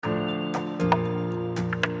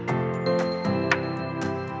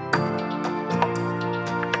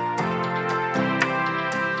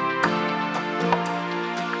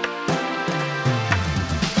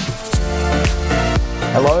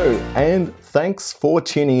And thanks for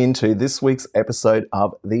tuning into this week's episode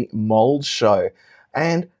of The Mold Show.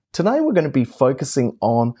 And today we're going to be focusing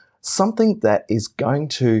on something that is going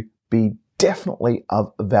to be definitely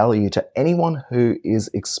of value to anyone who is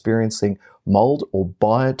experiencing mold or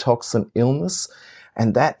biotoxin illness,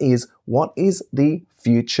 and that is, what is the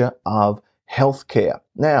future of healthcare?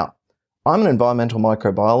 Now, I'm an environmental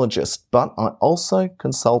microbiologist, but I also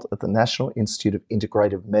consult at the National Institute of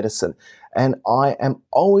Integrative Medicine, and I am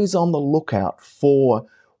always on the lookout for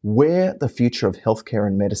where the future of healthcare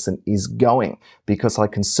and medicine is going, because I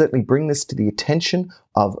can certainly bring this to the attention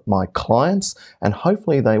of my clients, and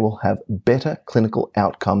hopefully they will have better clinical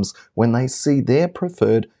outcomes when they see their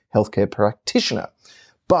preferred healthcare practitioner.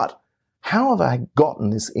 But how have I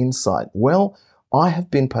gotten this insight? Well, I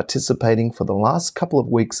have been participating for the last couple of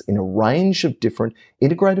weeks in a range of different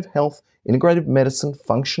integrative health, integrative medicine,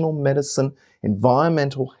 functional medicine,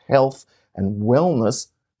 environmental health, and wellness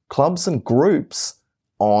clubs and groups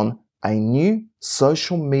on a new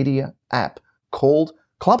social media app called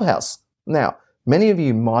Clubhouse. Now, many of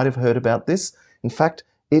you might have heard about this. In fact,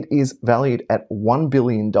 it is valued at $1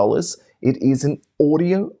 billion. It is an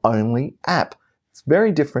audio-only app. It's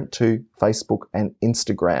very different to Facebook and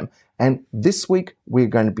Instagram. And this week, we're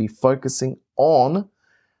going to be focusing on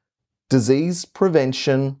disease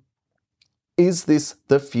prevention. Is this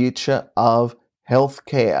the future of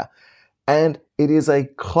healthcare? And it is a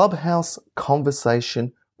Clubhouse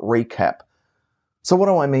conversation recap. So what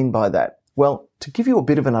do I mean by that? Well, to give you a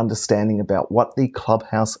bit of an understanding about what the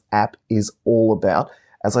Clubhouse app is all about,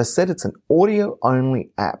 as I said, it's an audio-only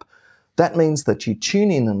app. That means that you tune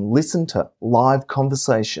in and listen to live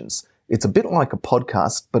conversations. It's a bit like a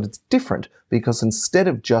podcast, but it's different because instead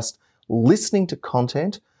of just listening to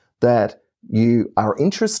content that you are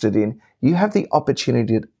interested in, you have the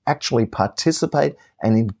opportunity to actually participate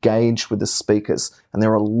and engage with the speakers. And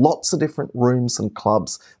there are lots of different rooms and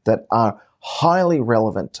clubs that are highly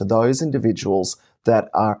relevant to those individuals that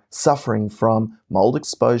are suffering from mold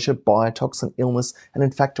exposure, biotoxin illness, and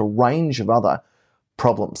in fact a range of other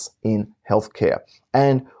problems in healthcare.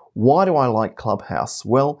 And why do I like Clubhouse?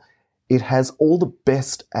 Well, it has all the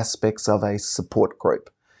best aspects of a support group.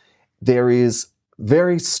 There is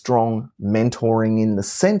very strong mentoring in the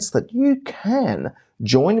sense that you can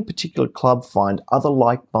join a particular club, find other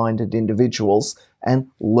like-minded individuals, and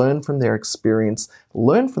learn from their experience,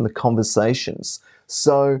 learn from the conversations.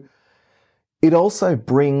 So it also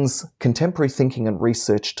brings contemporary thinking and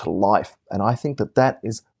research to life, and I think that that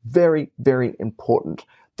is very, very important.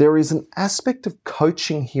 There is an aspect of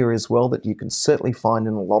coaching here as well that you can certainly find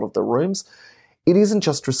in a lot of the rooms. It isn't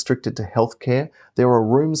just restricted to healthcare. There are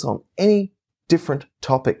rooms on any different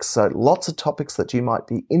topics, so lots of topics that you might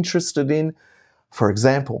be interested in. For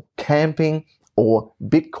example, camping or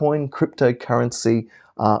Bitcoin, cryptocurrency,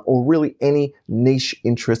 or really any niche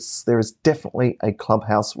interests. There is definitely a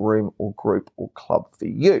Clubhouse room or group or club for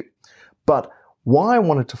you. But why I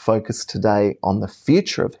wanted to focus today on the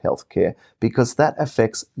future of healthcare, because that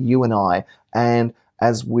affects you and I. And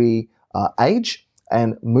as we age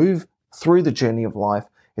and move through the journey of life,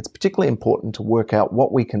 it's particularly important to work out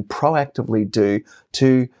what we can proactively do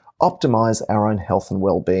to optimize our own health and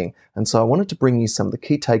well-being. And so I wanted to bring you some of the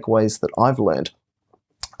key takeaways that I've learned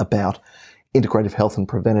about integrative health and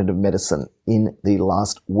preventative medicine in the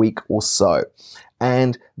last week or so.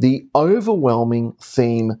 And the overwhelming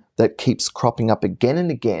theme that keeps cropping up again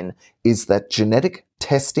and again is that genetic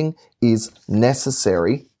testing is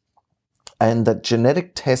necessary, and that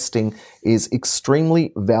genetic testing is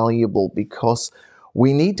extremely valuable because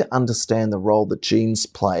we need to understand the role that genes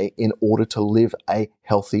play in order to live a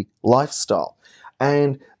healthy lifestyle.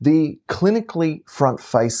 And the clinically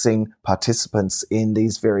front-facing participants in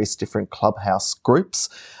these various different Clubhouse groups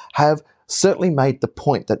have certainly made the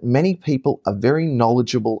point that many people are very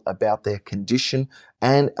knowledgeable about their condition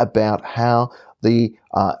and about how the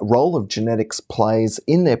role of genetics plays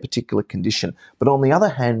in their particular condition. But on the other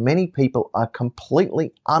hand, many people are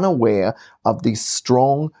completely unaware of the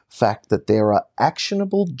strong fact that there are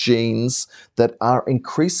actionable genes that are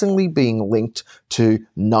increasingly being linked to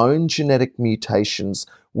known genetic mutations,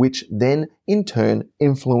 which then in turn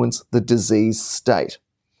influence the disease state.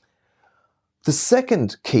 The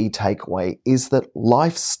second key takeaway is that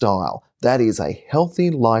lifestyle, that is a healthy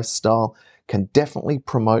lifestyle, can definitely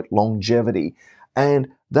promote longevity. And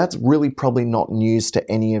that's really probably not news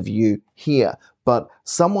to any of you here, but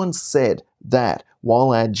someone said that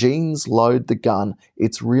while our genes load the gun,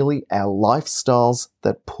 it's really our lifestyles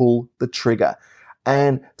that pull the trigger.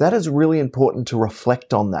 And that is really important to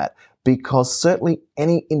reflect on that, because certainly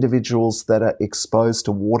any individuals that are exposed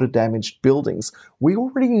to water-damaged buildings, we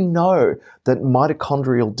already know that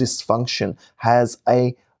mitochondrial dysfunction has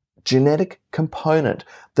a genetic component,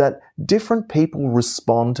 that different people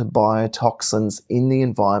respond to biotoxins in the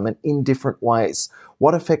environment in different ways.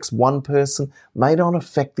 What affects one person may not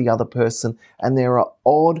affect the other person, and there are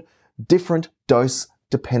odd, different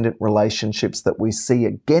dose-dependent relationships that we see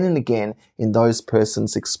again and again in those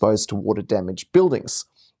persons exposed to water-damaged buildings.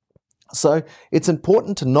 So it's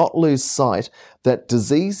important to not lose sight that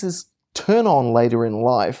diseases turn on later in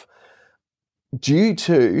life due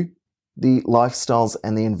to the lifestyles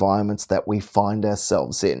and the environments that we find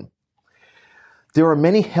ourselves in. There are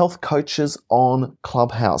many health coaches on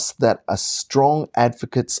Clubhouse that are strong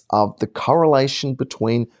advocates of the correlation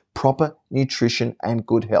between proper nutrition and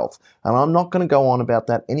good health. And I'm not going to go on about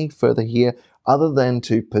that any further here, other than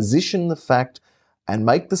to position the fact and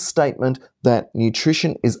make the statement that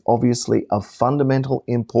nutrition is obviously of fundamental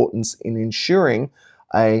importance in ensuring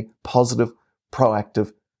a positive,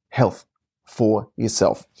 proactive health for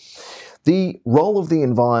yourself. The role of the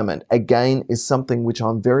environment, again, is something which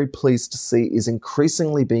I'm very pleased to see is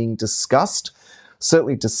increasingly being discussed,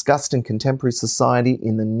 certainly discussed in contemporary society,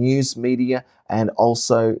 in the news media, and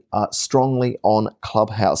also strongly on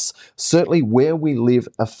Clubhouse. Certainly where we live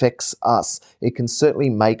affects us. It can certainly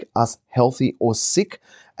make us healthy or sick,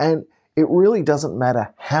 and it really doesn't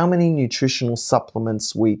matter how many nutritional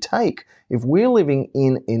supplements we take. If we're living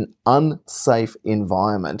in an unsafe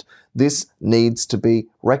environment, this needs to be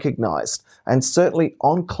recognized. And certainly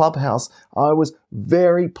on Clubhouse, I was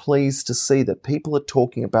very pleased to see that people are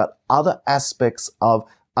talking about other aspects of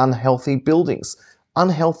unhealthy buildings,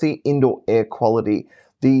 unhealthy indoor air quality,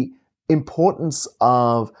 the importance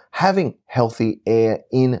of having healthy air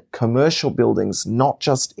in commercial buildings, not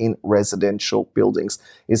just in residential buildings,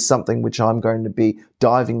 is something which I'm going to be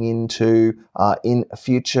diving into in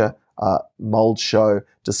future mold show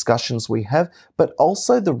discussions we have, but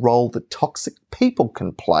also the role that toxic people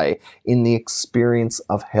can play in the experience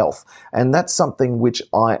of health. And that's something which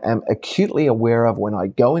I am acutely aware of when I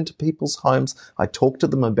go into people's homes. I talk to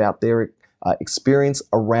them about their experience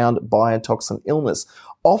around biotoxin illness.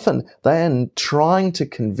 Often they are trying to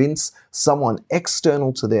convince someone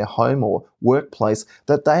external to their home or workplace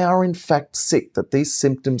that they are in fact sick, that these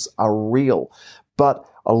symptoms are real. But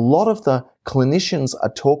a lot of the clinicians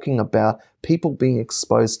are talking about people being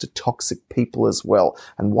exposed to toxic people as well.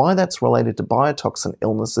 And why that's related to biotoxin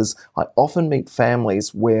illnesses, I often meet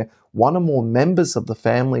families where one or more members of the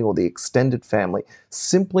family or the extended family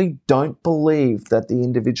simply don't believe that the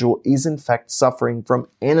individual is in fact suffering from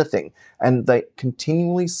anything, and they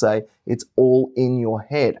continually say it's all in your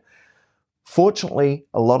head. Fortunately,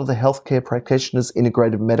 a lot of the healthcare practitioners,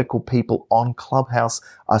 integrative medical people on Clubhouse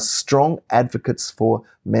are strong advocates for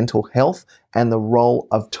mental health and the role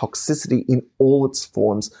of toxicity in all its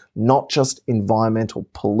forms, not just environmental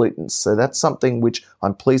pollutants. So that's something which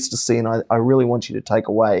I'm pleased to see, and I really want you to take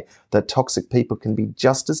away that toxic people can be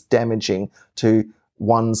just as damaging to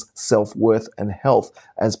one's self-worth and health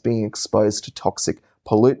as being exposed to toxic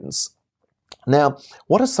pollutants. Now,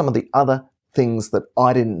 what are some of the other things that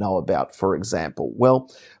I didn't know about, for example?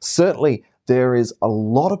 Well, certainly there is a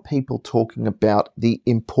lot of people talking about the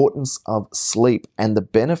importance of sleep, and the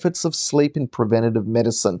benefits of sleep in preventative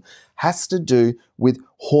medicine has to do with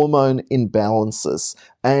hormone imbalances,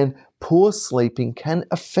 and poor sleeping can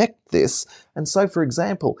affect this. And so, for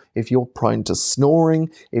example, if you're prone to snoring,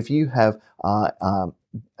 if you have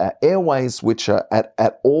airways which are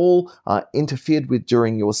at all interfered with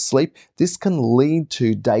during your sleep, this can lead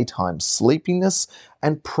to daytime sleepiness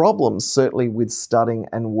and problems certainly with studying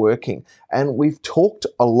and working. And we've talked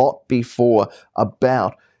a lot before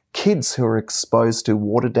about kids who are exposed to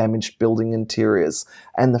water-damaged building interiors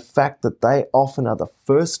and the fact that they often are the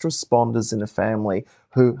first responders in a family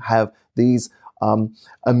who have these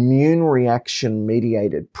immune reaction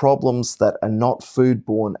mediated problems that are not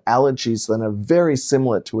foodborne, allergies that are very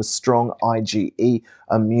similar to a strong IgE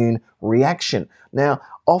immune reaction. Now,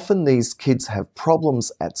 often these kids have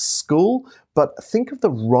problems at school, but think of the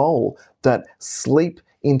role that sleep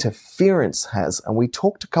interference has. And we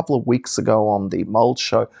talked a couple of weeks ago on the Mold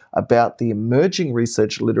Show about the emerging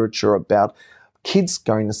research literature about kids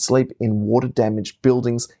going to sleep in water-damaged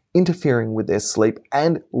buildings, interfering with their sleep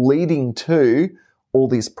and leading to all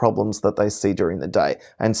these problems that they see during the day.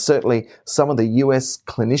 And certainly some of the US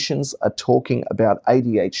clinicians are talking about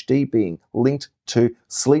ADHD being linked to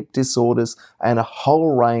sleep disorders and a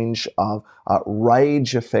whole range of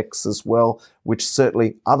rage effects as well, which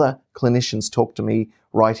certainly other clinicians talk to me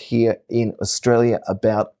right here in Australia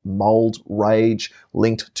about mold rage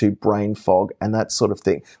linked to brain fog and that sort of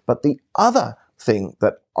thing. But the other thing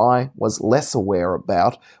that I was less aware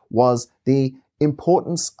about was the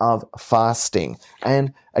importance of fasting.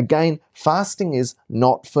 And again, fasting is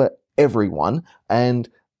not for everyone, and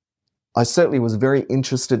I certainly was very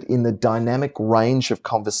interested in the dynamic range of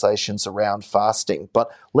conversations around fasting, but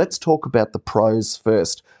let's talk about the pros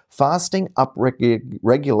first. Fasting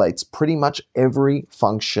upregulates pretty much every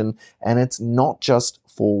function, and it's not just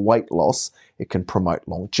for weight loss. It can promote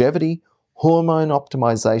longevity, hormone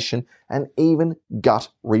optimization, and even gut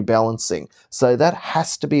rebalancing. So that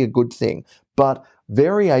has to be a good thing. But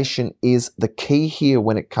variation is the key here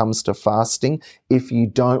when it comes to fasting if you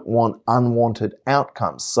don't want unwanted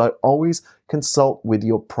outcomes. So always consult with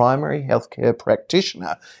your primary healthcare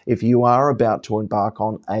practitioner if you are about to embark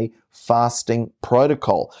on a fasting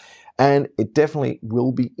protocol. And it definitely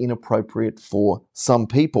will be inappropriate for some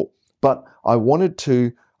people. But I wanted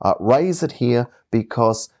to raise it here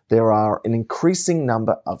because there are an increasing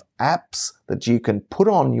number of apps that you can put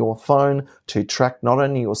on your phone to track not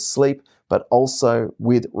only your sleep, but also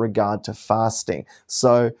with regard to fasting.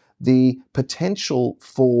 So the potential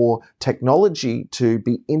for technology to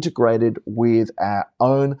be integrated with our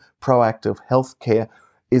own proactive healthcare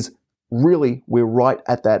is really, we're right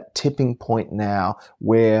at that tipping point now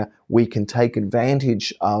where we can take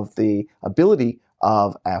advantage of the ability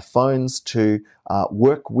of our phones to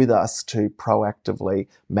work with us to proactively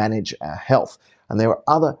manage our health. And there are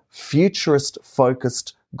other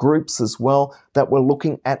futurist-focused groups as well that were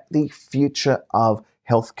looking at the future of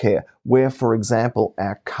healthcare, where, for example,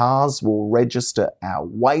 our cars will register our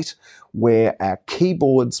weight, where our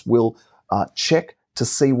keyboards will check to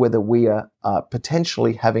see whether we are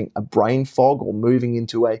potentially having a brain fog or moving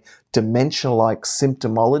into a dementia-like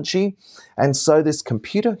symptomology. And so this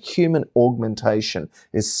computer-human augmentation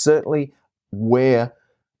is certainly where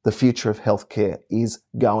the future of healthcare is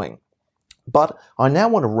going. But I now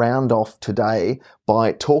want to round off today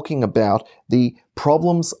by talking about the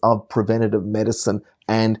problems of preventative medicine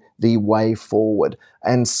and the way forward.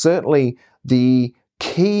 And certainly the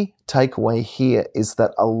key takeaway here is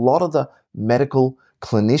that a lot of the medical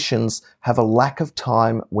clinicians have a lack of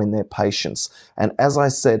time when they're patients. And as I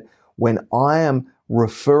said, when I am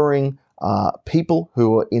referring people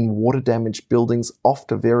who are in water damaged buildings off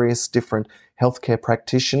to various different healthcare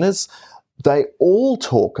practitioners, they all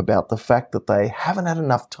talk about the fact that they haven't had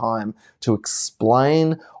enough time to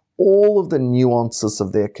explain all of the nuances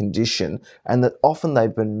of their condition, and that often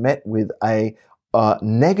they've been met with a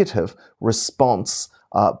negative response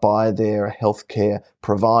by their healthcare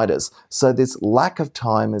providers. So this lack of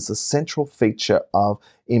time is a central feature of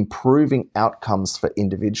improving outcomes for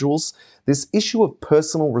individuals. This issue of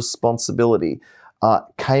personal responsibility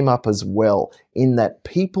came up as well, in that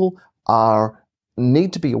people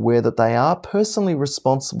need to be aware that they are personally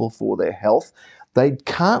responsible for their health. They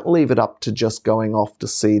can't leave it up to just going off to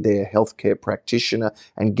see their healthcare practitioner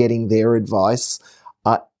and getting their advice.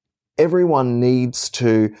 Everyone needs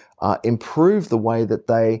to improve the way that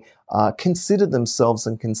they consider themselves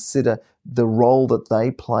and consider the role that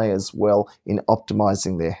they play as well in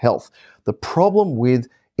optimizing their health. The problem with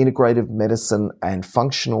integrative medicine and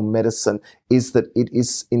functional medicine is that it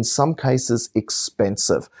is in some cases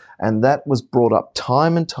expensive, and that was brought up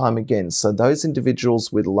time and time again. So those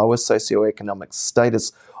individuals with lower socioeconomic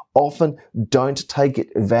status often don't take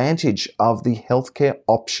advantage of the healthcare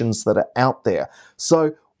options that are out there.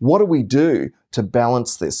 So what do we do to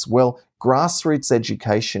balance this? Well, grassroots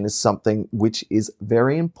education is something which is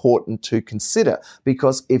very important to consider,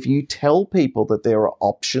 because if you tell people that there are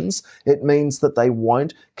options, it means that they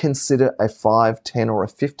won't consider a 5, 10, or a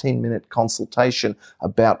 15-minute consultation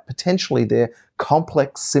about potentially their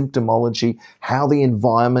complex symptomology, how the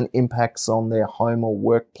environment impacts on their home or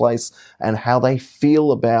workplace, and how they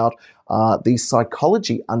feel about the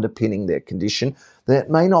psychology underpinning their condition. That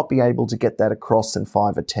may not be able to get that across in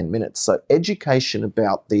 5 or 10 minutes. So education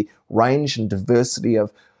about the range and diversity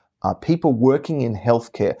of people working in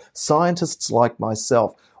healthcare, scientists like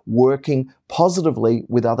myself, working positively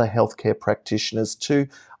with other healthcare practitioners to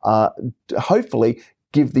hopefully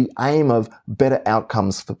give the aim of better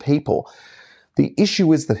outcomes for people. The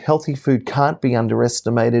issue is that healthy food can't be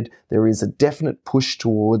underestimated. There is a definite push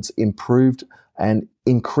towards improved and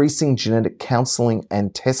increasing genetic counseling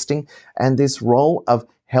and testing, and this role of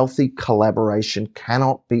healthy collaboration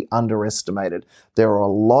cannot be underestimated. There are a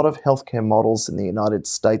lot of healthcare models in the United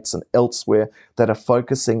States and elsewhere that are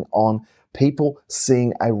focusing on people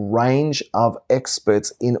seeing a range of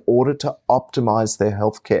experts in order to optimize their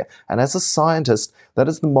healthcare. And as a scientist, that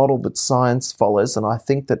is the model that science follows, and I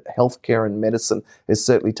think that healthcare and medicine is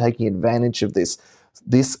certainly taking advantage of this.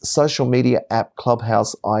 This social media app,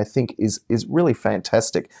 Clubhouse, I think is really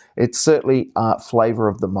fantastic. It's certainly flavor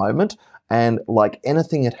of the moment, and like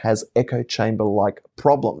anything, it has echo chamber-like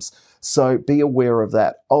problems. So be aware of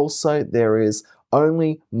that. Also, there is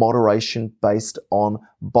only moderation based on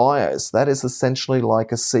bios. That is essentially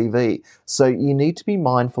like a CV. So you need to be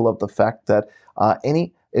mindful of the fact that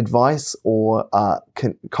any advice or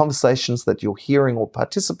conversations that you're hearing or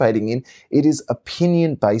participating in, it is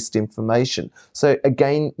opinion-based information. So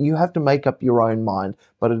again, you have to make up your own mind,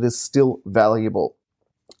 but it is still valuable.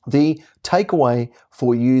 The takeaway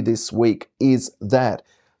for you this week is that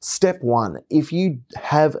step one, if you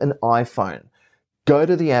have an iPhone, go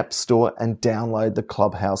to the App Store and download the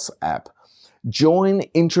Clubhouse app. Join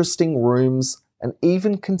interesting rooms and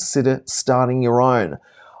even consider starting your own.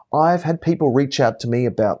 I've had people reach out to me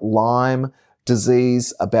about Lyme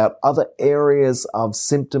disease, about other areas of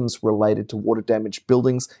symptoms related to water damaged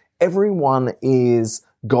buildings. Everyone is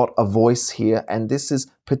got a voice here, and this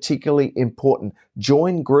is particularly important.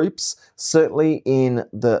 Join groups. Certainly in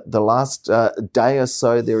the last day or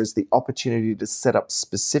so, there is the opportunity to set up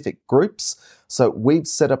specific groups. So we've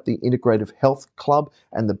set up the Integrative Health Club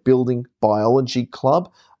and the Building Biology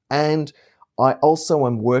Club, and I also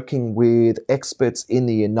am working with experts in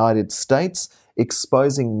the United States,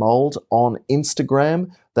 exposing mold on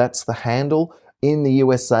Instagram. That's the handle. In the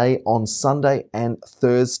USA on Sunday and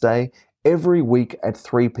Thursday, every week at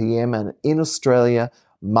 3 p.m. and in Australia,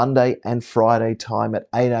 Monday and Friday time at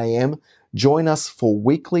 8 a.m. Join us for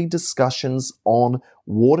weekly discussions on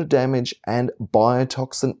water damage and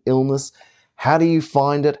biotoxin illness. How do you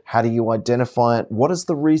find it? How do you identify it? What does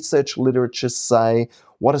the research literature say?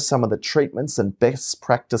 What are some of the treatments and best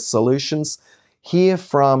practice solutions? Hear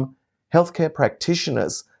from healthcare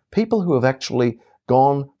practitioners, people who have actually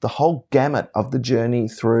gone the whole gamut of the journey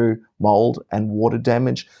through mold and water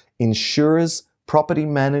damage, insurers, property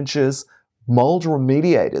managers, mold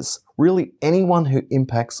remediators. Really, anyone who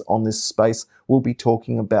impacts on this space will be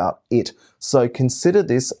talking about it. So consider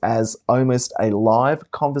this as almost a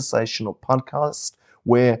live conversational podcast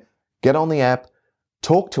where get on the app,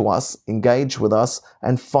 talk to us, engage with us,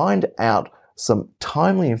 and find out some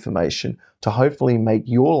timely information to hopefully make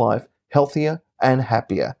your life healthier and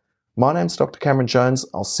happier. My name's Dr. Cameron Jones.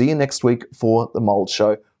 I'll see you next week for The Mold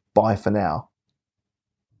Show. Bye for now.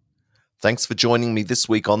 Thanks for joining me this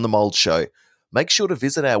week on The Mold Show. Make sure to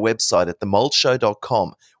visit our website at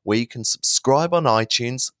themoldshow.com, where you can subscribe on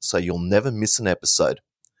iTunes so you'll never miss an episode.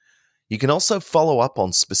 You can also follow up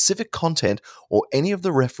on specific content or any of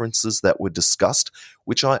the references that were discussed,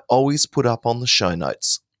 which I always put up on the show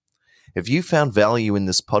notes. If you found value in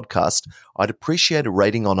this podcast, I'd appreciate a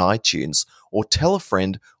rating on iTunes, or tell a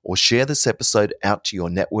friend or share this episode out to your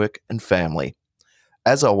network and family.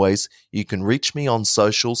 As always, you can reach me on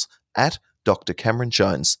socials at Dr. Cameron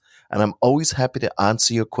Jones, and I'm always happy to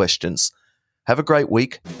answer your questions. Have a great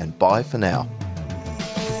week, and bye for now.